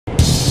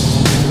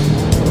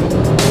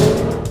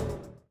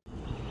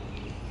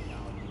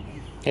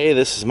Hey,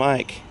 this is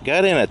Mike.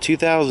 Got in a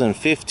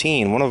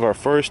 2015, one of our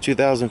first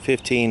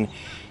 2015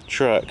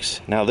 trucks.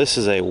 Now this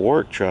is a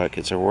work truck.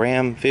 It's a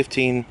Ram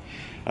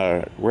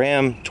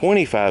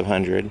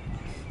 2500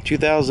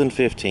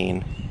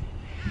 2015,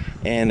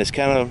 and it's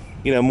kind of,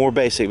 more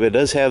basic, but it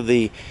does have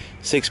the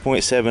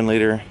 6.7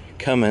 liter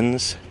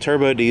Cummins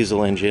turbo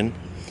diesel engine.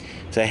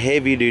 It's a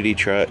heavy duty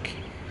truck.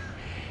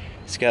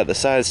 It's got the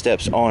side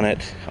steps on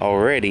it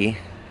already,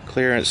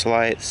 clearance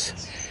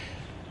lights.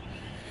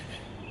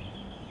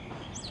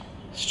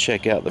 Let's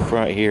check out the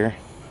front here.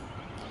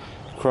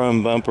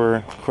 Chrome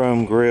bumper,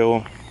 chrome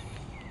grille.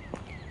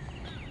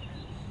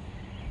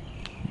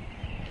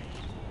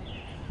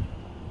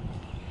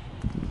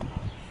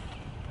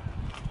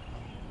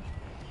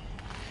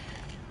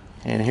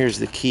 And here's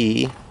the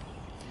key.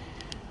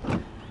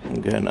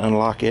 I'm going to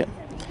unlock it.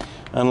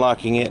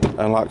 Unlocking it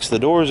unlocks the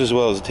doors as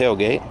well as the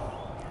tailgate.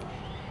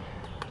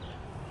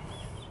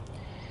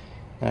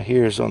 Now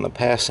here's on the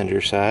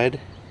passenger side.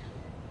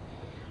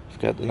 We've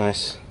got the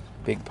nice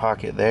big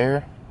pocket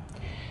there.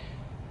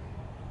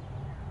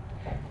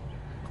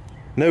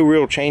 No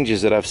real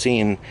changes that I've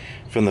seen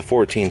from the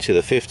 14 to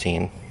the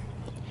 15,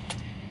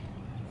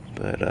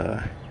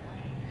 but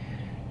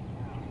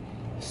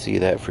see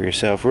that for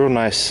yourself. Real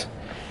nice.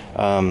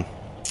 The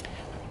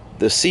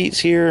seats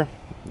here,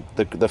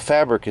 the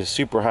fabric is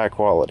super high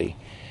quality.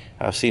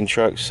 I've seen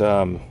trucks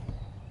where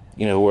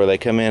they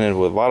come in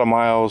with a lot of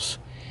miles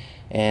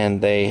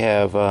and they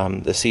have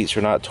the seats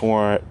are not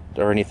torn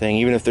or anything.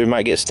 Even if they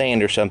might get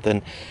stained or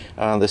something,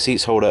 the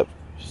seats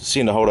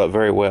seem to hold up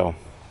very well.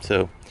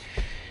 So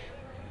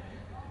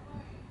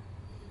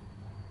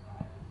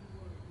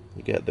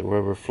you got the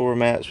rubber floor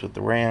mats with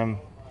the Ram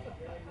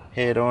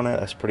head on it.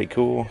 That's pretty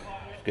cool.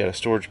 You've got a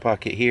storage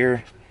pocket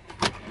here,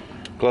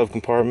 glove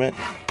compartment.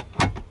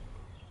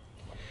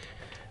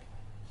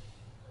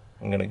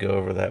 I'm going to go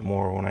over that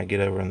more when I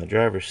get over in the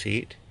driver's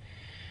seat,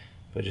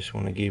 but I just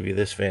want to give you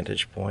this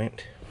vantage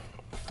point.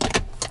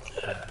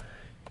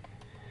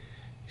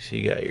 So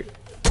you got your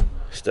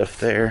stuff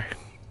there.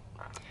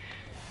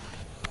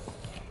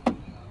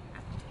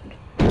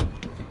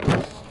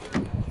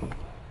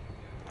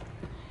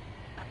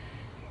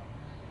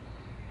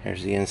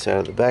 There's the inside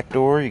of the back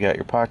door. You got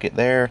your pocket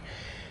there,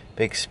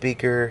 big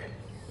speaker.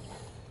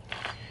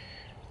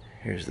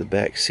 Here's the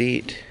back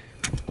seat.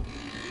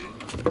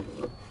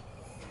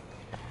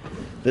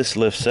 This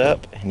lifts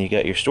up and you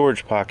got your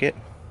storage pocket.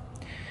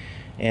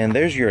 And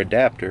there's your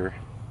adapter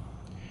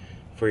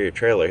for your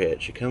trailer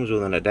hitch. It comes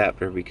with an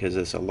adapter because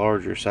it's a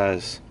larger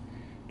size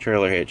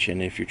trailer hitch,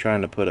 and if you're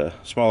trying to put a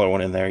smaller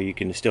one in there, you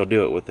can still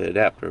do it with the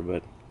adapter,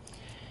 but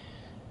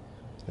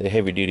the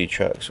heavy duty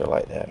trucks are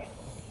like that.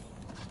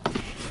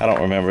 I don't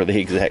remember the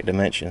exact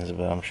dimensions,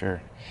 but I'm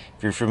sure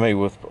if you're familiar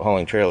with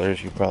hauling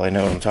trailers, you probably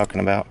know what I'm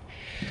talking about.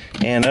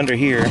 And under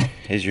here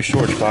is your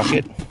storage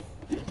pocket,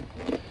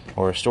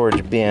 or a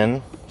storage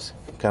bin.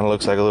 Kind of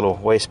looks like a little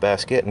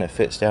wastebasket, and it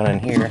fits down in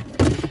here,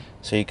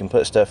 so you can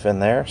put stuff in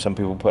there. Some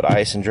people put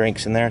ice and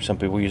drinks in there. Some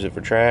people use it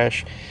for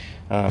trash,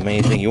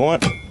 anything you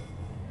want.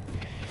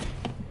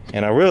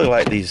 And I really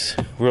like these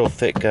real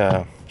thick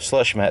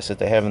slush mats that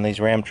they have in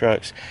these Ram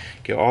trucks.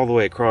 Go all the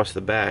way across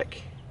the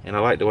back, and I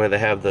like the way they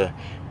have the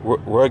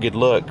rugged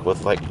look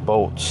with like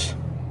bolts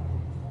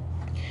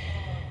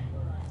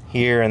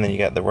here, and then you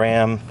got the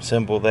Ram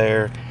symbol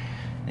there,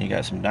 and you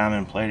got some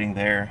diamond plating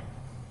there.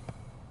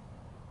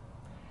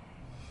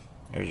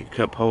 There's your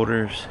cup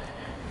holders.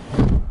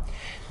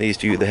 These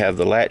two, they have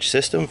the latch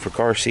system for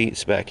car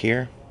seats back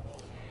here.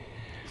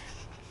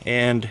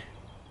 And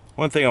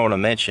one thing I want to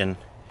mention,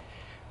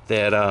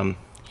 that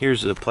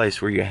here's the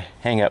place where you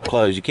hang up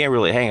clothes. You can't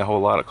really hang a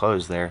whole lot of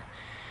clothes there,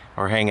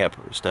 or hang up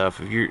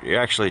stuff. If you're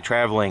actually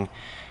traveling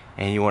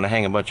and you want to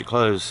hang a bunch of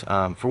clothes,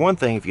 for one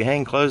thing, if you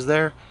hang clothes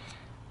there,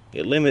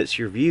 it limits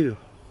your view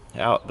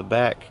out the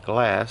back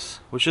glass,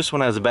 which this one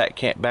has a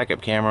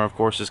backup camera. Of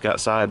course, it's got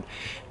side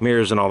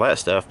mirrors and all that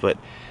stuff, but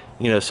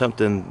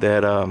something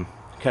that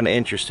kind of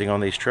interesting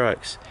on these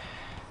trucks.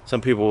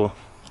 Some of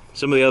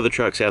the other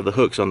trucks have the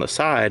hooks on the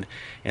side,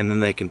 and then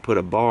they can put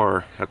a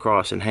bar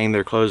across and hang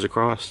their clothes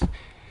across,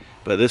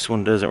 but this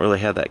one doesn't really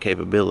have that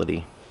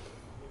capability.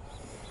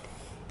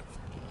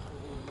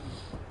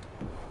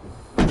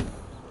 Look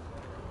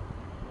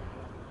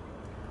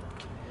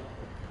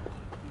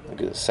at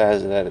the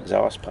size of that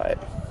exhaust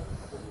pipe.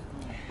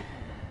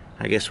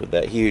 I guess with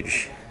that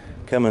huge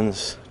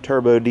Cummins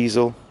turbo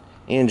diesel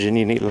engine,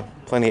 you need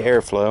plenty of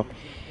airflow.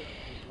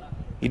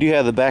 You do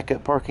have the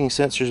backup parking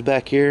sensors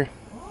back here.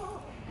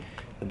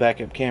 The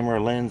backup camera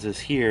lens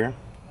is here.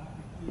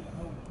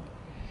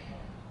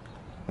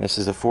 This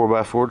is a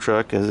 4x4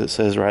 truck, as it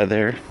says right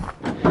there.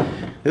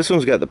 This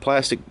one's got the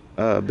plastic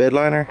bed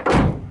liner,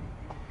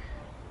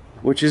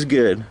 which is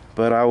good,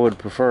 but I would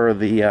prefer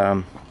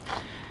the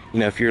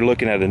if you're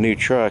looking at a new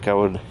truck, I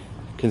would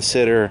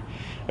consider,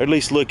 or at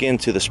least look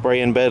into the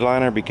spray-in bed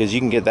liner, because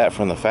you can get that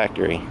from the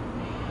factory.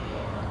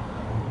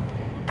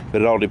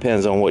 But it all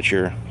depends on what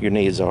your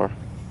needs are.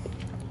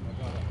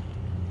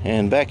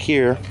 And back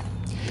here,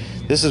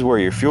 this is where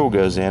your fuel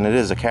goes in. It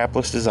is a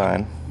capless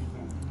design.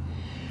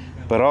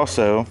 But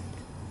also,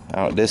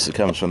 this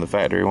comes from the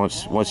factory.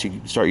 Once you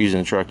start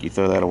using the truck, you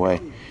throw that away.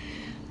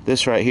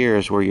 This right here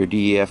is where your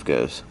DEF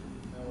goes.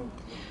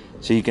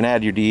 So you can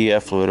add your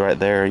DEF fluid right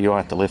there. You don't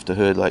have to lift the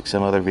hood like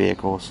some other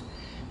vehicles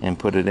and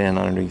put it in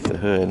underneath the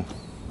hood.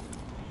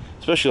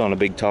 Especially on a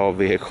big tall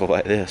vehicle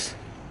like this.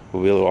 It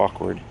will be a little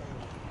awkward.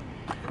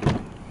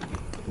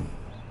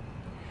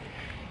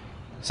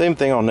 Same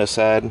thing on this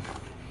side.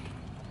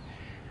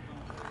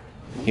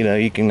 You know,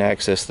 you can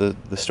access the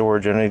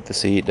storage underneath the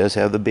seat. It does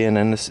have the bin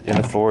in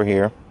the floor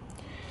here.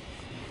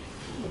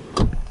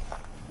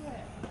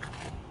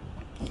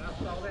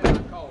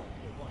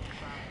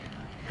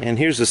 And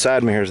here's the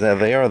side mirrors. Now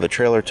they are the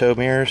trailer tow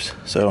mirrors,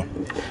 so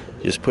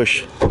just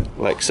push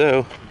like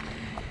so,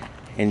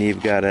 and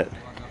you've got it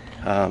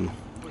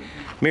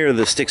mirror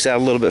that sticks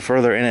out a little bit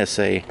further, and it's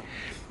a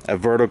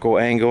vertical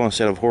angle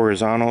instead of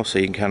horizontal, so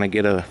you can kind of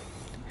get a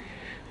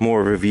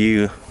more of a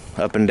view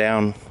up and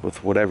down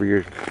with whatever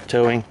you're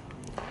towing.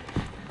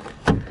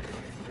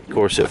 Of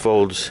course, it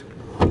folds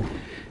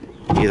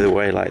either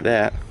way like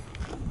that.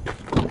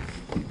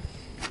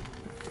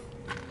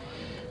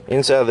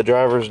 Inside the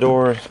driver's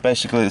door is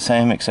basically the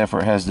same, except for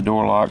it has the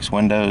door locks,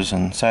 windows,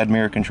 and side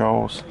mirror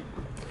controls.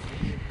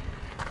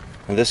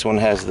 And this one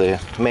has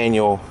the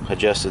manual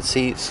adjusted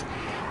seats.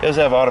 It does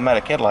have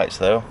automatic headlights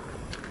though.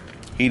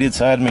 Heated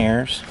side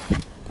mirrors.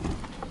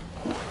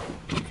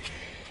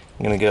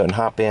 I'm gonna go ahead and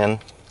hop in.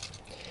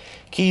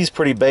 Key's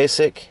pretty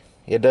basic.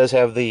 It does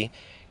have the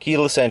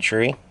keyless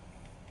entry.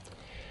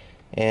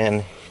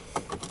 And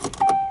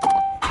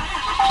go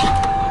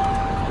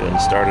ahead and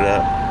start it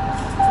up.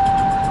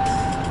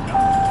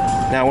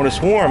 Now when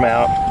it's warm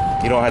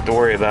out, you don't have to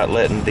worry about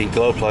letting the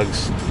glow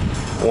plugs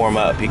warm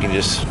up. You can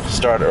just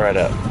start it right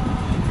up.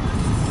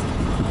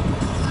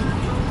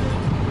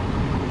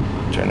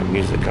 Turn the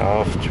music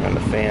off, turn the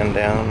fan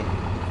down.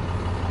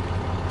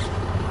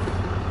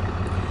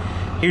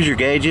 Here's your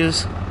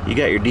gauges. You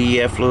got your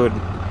DEF fluid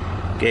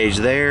gauge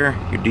there,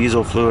 your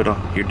diesel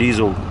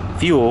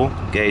fuel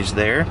gauge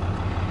there.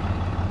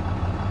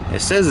 It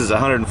says it's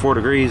 104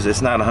 degrees.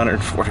 It's not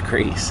 104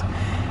 degrees.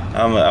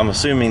 I'm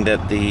assuming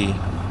that the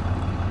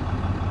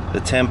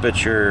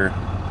temperature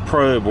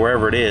probe,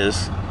 wherever it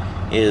is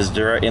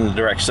direct in the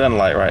direct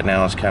sunlight right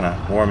now. It's kind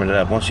of warming it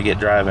up. Once you get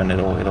driving,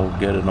 it'll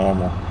go to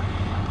normal.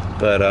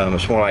 But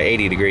it's more like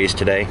 80 degrees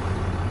today.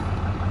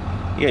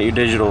 You got your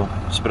digital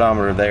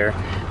speedometer there.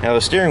 Now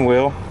the steering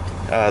wheel,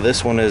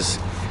 this one is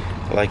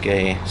like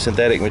a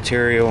synthetic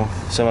material.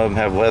 Some of them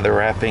have leather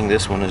wrapping.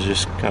 This one is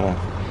just kind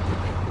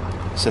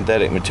of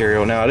synthetic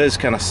material. Now it is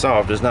kind of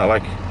soft. It's not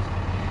like,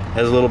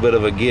 has a little bit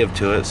of a give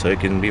to it, so it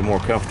can be more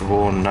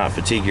comfortable and not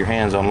fatigue your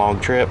hands on long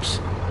trips.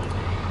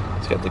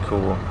 It's got the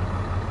cool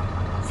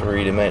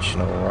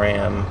three-dimensional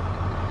RAM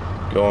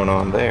going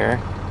on there.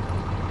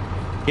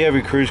 You have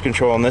your cruise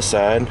control on this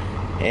side,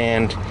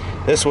 and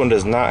this one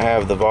does not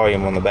have the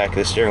volume on the back of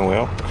the steering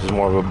wheel. This is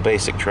more of a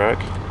basic truck.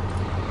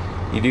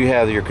 You do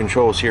have your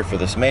controls here for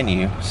this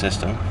menu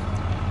system,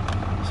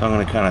 so I'm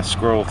going to kind of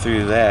scroll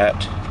through that.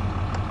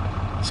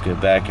 Let's go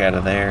back out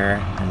of there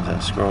and then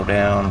scroll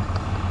down.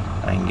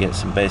 I can get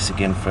some basic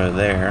info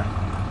there.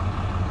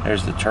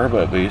 There's the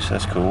turbo boost,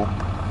 that's cool.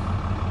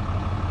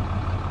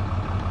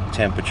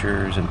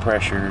 Temperatures and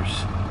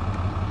pressures.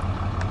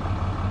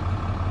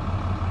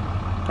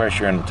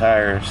 Pressure in the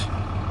tires.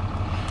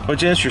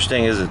 What's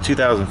interesting is a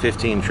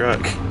 2015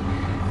 truck,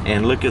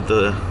 and look at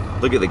the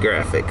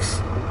graphics.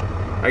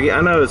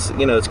 I know it's,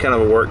 you know, it's kind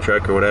of a work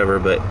truck or whatever,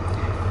 but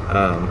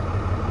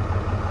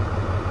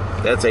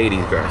that's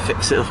 80s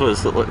graphics.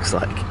 It looks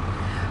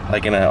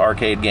like in an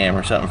arcade game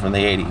or something from the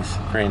 80s.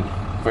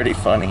 Pretty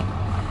funny.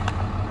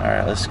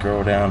 Alright, let's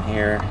scroll down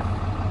here.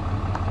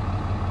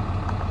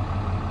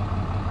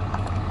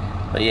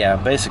 But yeah,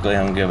 basically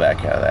I'm going to go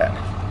back out of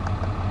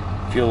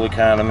that. Fuel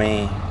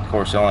economy, of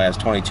course it only has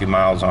 22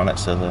 miles on it,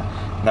 so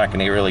I'm not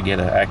going to really get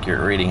an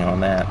accurate reading on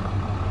that.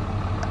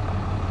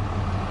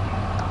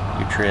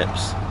 Your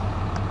trips.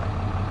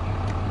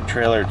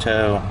 Trailer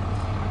tow.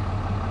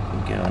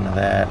 You go into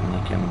that and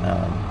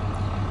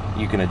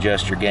you can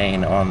adjust your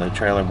gain on the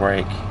trailer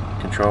brake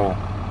control.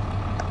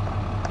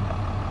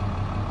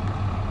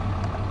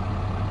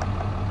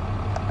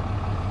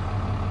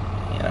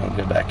 And I'll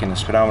go back in the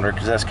speedometer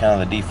because that's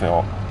kind of the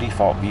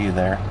default view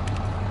there.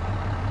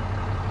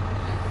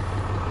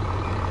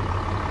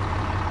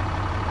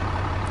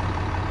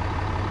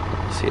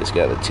 See, it's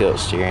got the tilt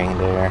steering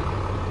there.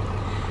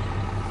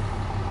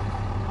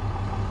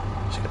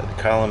 It's got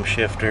the column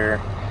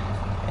shifter,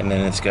 and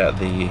then it's got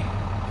the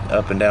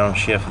up and down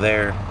shift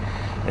there.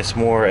 It's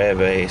more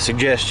of a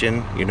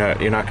suggestion. You're not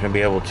going to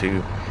be able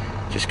to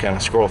just kind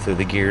of scroll through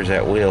the gears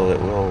at will. It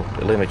will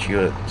limit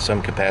you at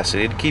some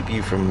capacity to keep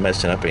you from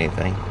messing up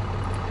anything.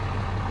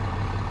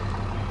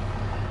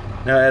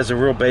 Now it has a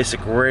real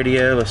basic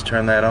radio. Let's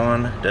turn that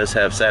on. It does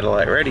have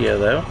satellite radio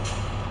though.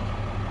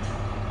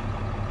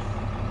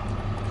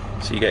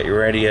 So you got your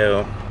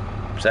radio,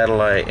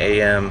 satellite,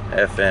 AM,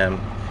 FM,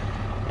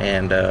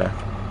 and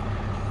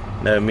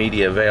no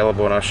media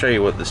available. And I'll show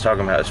you what it's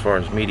talking about as far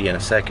as media in a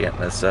second.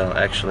 That's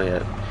actually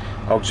a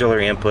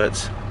auxiliary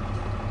inputs.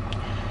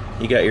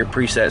 You got your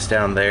presets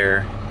down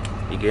there.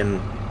 You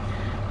can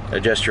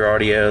adjust your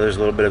audio. There's a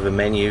little bit of a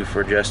menu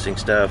for adjusting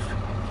stuff.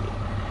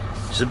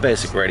 Just a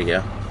basic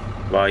radio.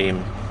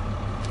 Volume,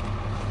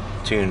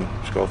 tune,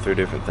 scroll through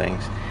different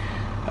things.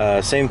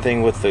 Same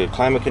thing with the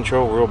climate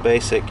control, real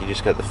basic. You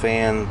just got the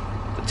fan,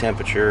 the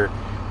temperature,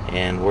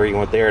 and where you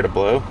want the air to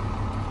blow.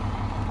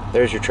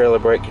 There's your trailer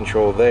brake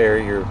control there,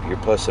 your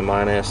plus and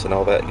minus and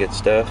all that good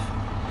stuff.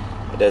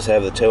 It does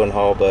have the tow and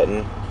haul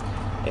button,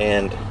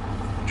 and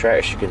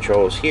traction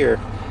controls here.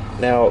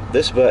 Now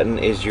this button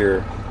is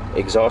your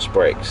exhaust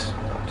brakes.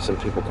 Some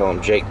people call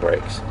them Jake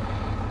brakes.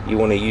 You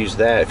want to use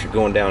that if you're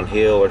going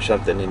downhill or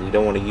something and you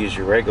don't want to use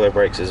your regular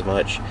brakes as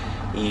much.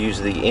 You use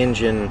the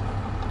engine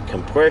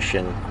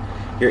compression.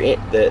 It's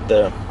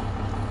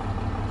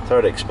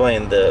hard to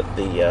explain,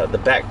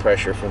 the back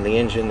pressure from the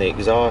engine, the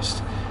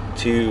exhaust,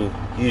 to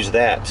use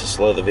that to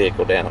slow the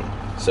vehicle down.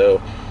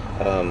 So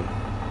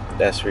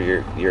that's for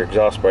your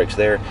exhaust brakes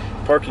there.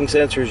 Parking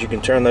sensors, you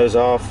can turn those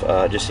off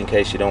just in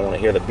case you don't want to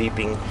hear the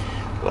beeping,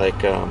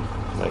 like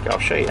I'll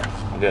show you.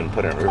 I'm going to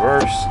put it in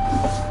reverse,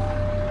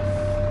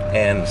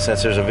 and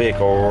since there's a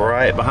vehicle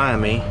right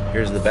behind me,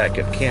 here's the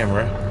backup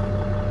camera.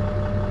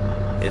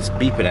 It's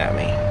beeping at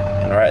me,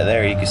 and right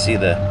there you can see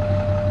the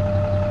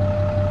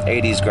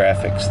 80s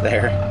graphics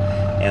there,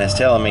 and it's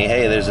telling me,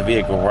 hey, there's a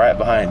vehicle right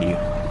behind you.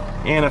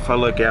 And if I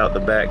look out the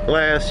back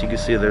glass, you can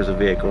see there's a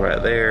vehicle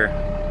right there.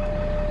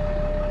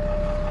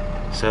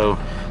 So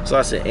it's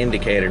lots of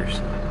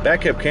indicators.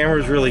 Backup camera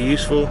is really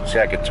useful. See,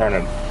 I could turn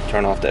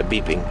off that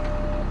beeping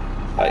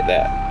like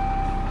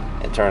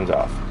that. It turns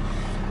off.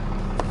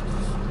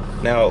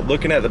 Now,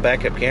 looking at the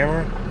backup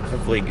camera,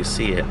 hopefully you can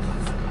see it.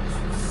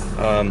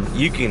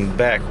 You can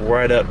back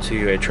right up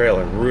to a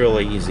trailer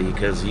really easy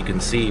because you can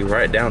see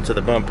right down to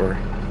the bumper,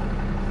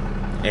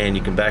 and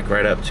you can back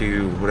right up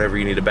to whatever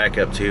you need to back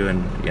up to,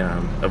 and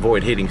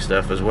avoid hitting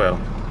stuff as well.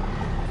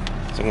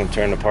 So I'm going to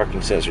turn the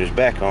parking sensors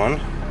back on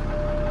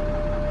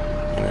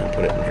and then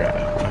put it in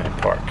drive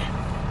and park.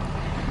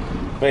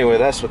 But anyway,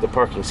 that's what the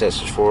parking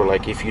sensors for.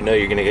 Like if you know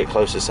you're going to get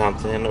close to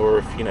something, or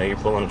if you know you're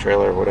pulling a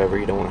trailer or whatever,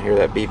 you don't want to hear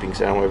that beeping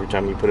sound every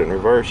time you put it in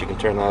reverse, you can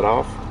turn that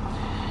off.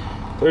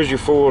 There's your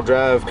four-wheel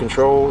drive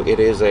control. It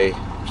is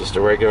just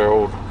a regular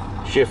old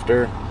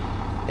shifter,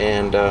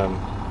 and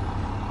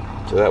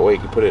so that way you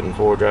can put it in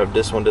four-wheel drive.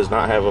 This one does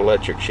not have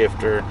electric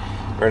shifter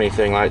or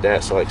anything like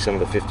that, so like some of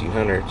the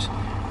 1500s.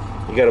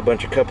 You got a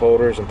bunch of cup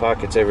holders and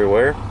pockets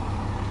everywhere.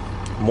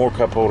 More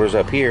cup holders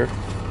up here.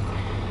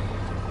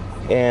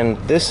 And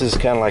this is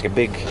kind of like a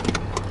big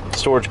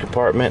storage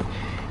compartment,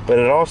 but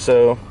it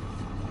also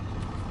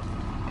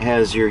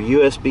has your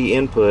USB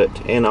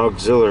input and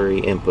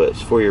auxiliary inputs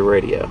for your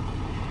radio.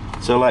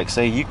 So like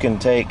say you can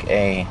take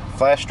a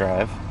flash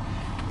drive,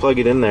 plug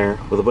it in there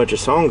with a bunch of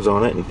songs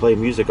on it and play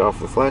music off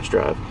the flash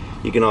drive.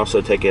 You can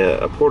also take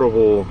a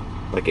portable,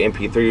 like an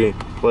MP3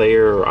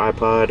 player or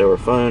iPod or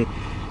phone,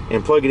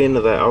 and plug it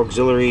into that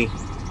auxiliary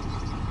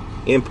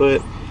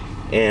input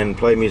and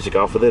play music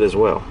off with it as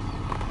well.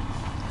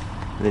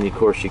 And then of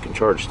course you can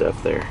charge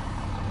stuff there.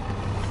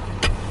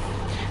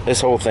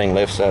 This whole thing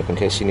lifts up in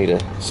case you need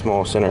a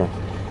small center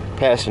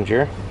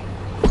passenger.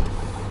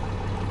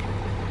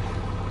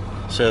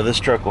 So this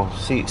truck will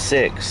seat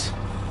 6.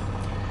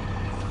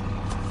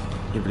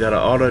 You've got an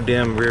auto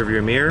dim rear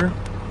view mirror.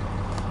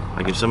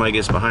 Like if somebody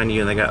gets behind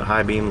you and they got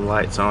high beam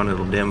lights on,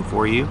 it'll dim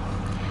for you.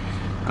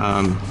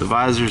 The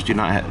visors do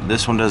not have,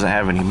 this one doesn't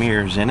have any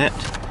mirrors in it.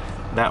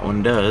 That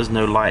one does,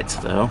 no lights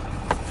though.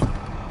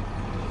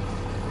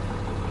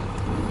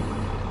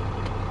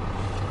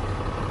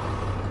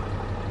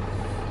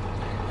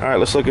 Alright,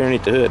 let's look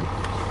underneath the hood.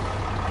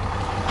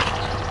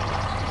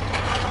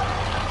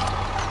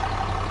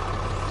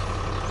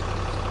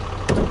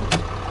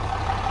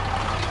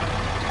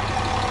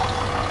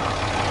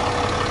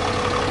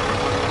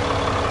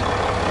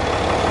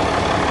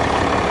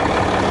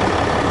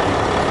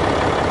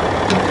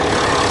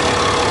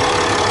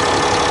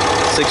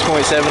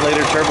 6.7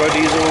 liter turbo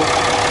diesel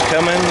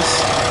Cummins.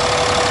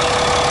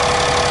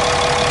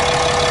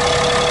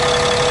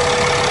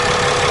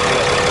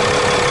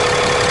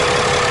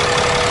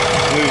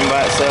 Moving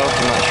by itself,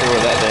 I'm not sure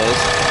what that does,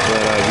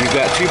 but you've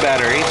got 2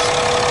 batteries.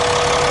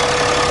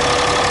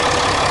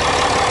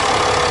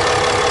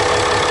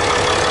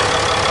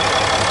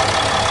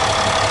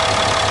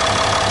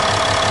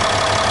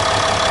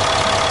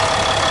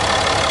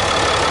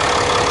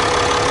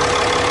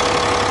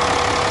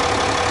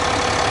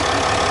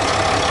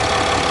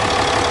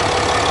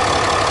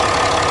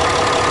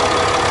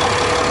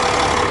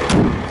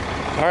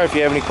 Alright, if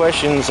you have any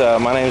questions,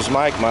 my name is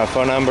Mike. My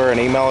phone number and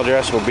email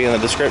address will be in the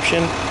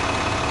description.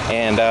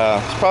 And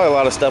there's probably a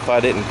lot of stuff I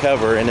didn't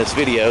cover in this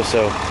video,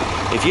 so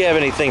if you have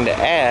anything to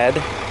add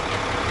to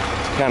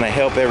kind of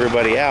help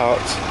everybody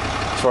out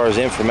as far as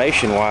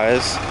information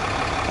wise,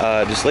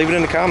 just leave it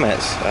in the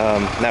comments.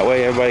 That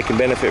way everybody can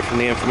benefit from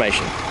the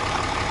information.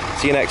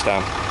 See you next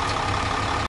time.